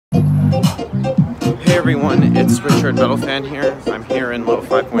everyone, it's Richard Metal Fan here. I'm here in Low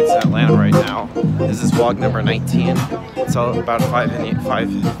 5 Points in Atlanta right now. This is vlog number 19. It's all about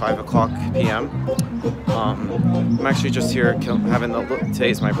 5 o'clock p.m. I'm actually just here having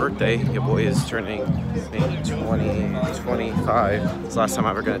today's my birthday. Your boy is turning 25. It's the last time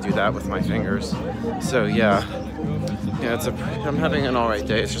I'm ever going to do that with my fingers. So yeah, I'm having an alright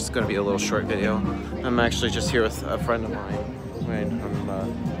day. It's just going to be a little short video. I'm actually just here with a friend of mine.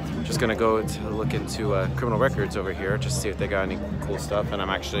 I'm just gonna go to look into criminal records over here, just see if they got any cool stuff. And I'm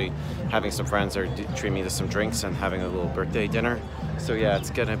actually having some friends that are treating me to some drinks and having a little birthday dinner. So yeah, it's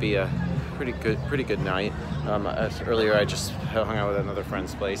gonna be a pretty good night. Earlier I just hung out with another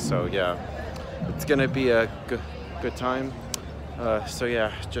friend's place, so yeah, it's gonna be a good time. So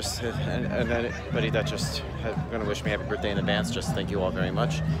yeah, just and anybody that just gonna wish me happy birthday in advance, just thank you all very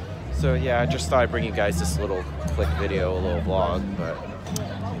much. So yeah, I just thought I'd bring you guys this little quick video, a little vlog. But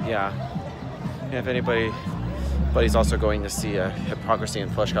yeah, and if anybody's also going to see Hypocrisy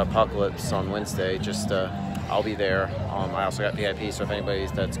and Flesh God Apocalypse on Wednesday, just I'll be there. I also got VIP, so if anybody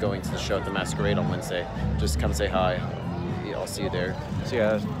that's going to the show at the Masquerade on Wednesday, just come say hi. I'll see you there. So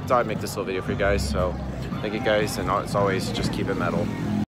yeah, I thought I'd make this little video for you guys. So thank you guys, and as always, just keep it metal.